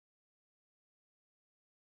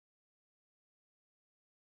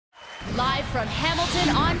Live from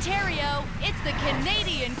Hamilton, Ontario, it's the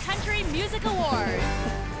Canadian Country Music Awards.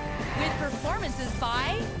 With performances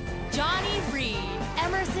by Johnny Reed,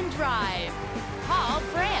 Emerson Drive, Paul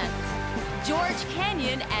Brandt, George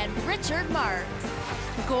Canyon and Richard Marks,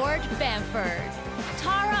 Gord Bamford,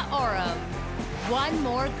 Tara Oram, One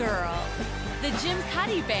More Girl, the Jim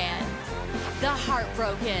Cuddy Band, The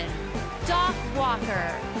Heartbroken, Doc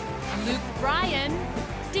Walker, Luke Bryan,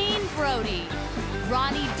 Dean Brody,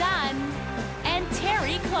 Ronnie Dunn, and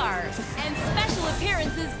Terry Clark. And special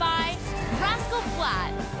appearances by Rascal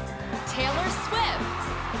Flatts, Taylor Swift,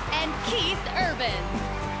 and Keith Urban.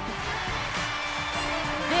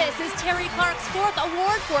 This is Terry Clark's 4th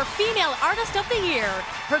award for Female Artist of the Year.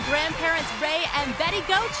 Her grandparents Ray and Betty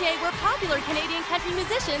Gauthier were popular Canadian country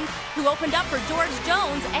musicians who opened up for George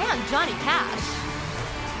Jones and Johnny Cash.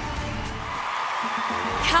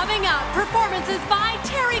 Coming up, performances by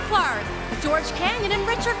Terry Clark, George Canyon and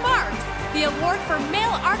Richard Marks, the award for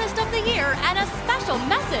Male Artist of the Year, and a special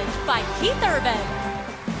message by Keith Urban.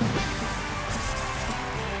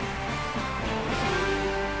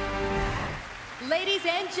 Ladies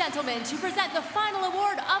and gentlemen, to present the final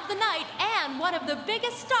award of the night and one of the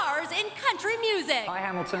biggest stars in country music. Hi,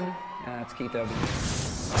 Hamilton. It's Keith Urban.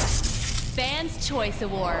 Fans' Choice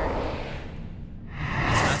Award.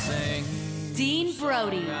 Dean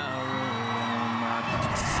Brody.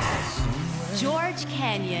 George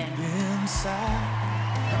Canyon.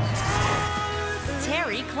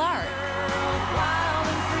 Terry Clark.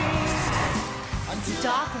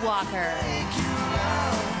 Doc Walker.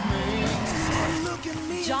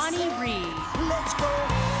 Johnny Reed.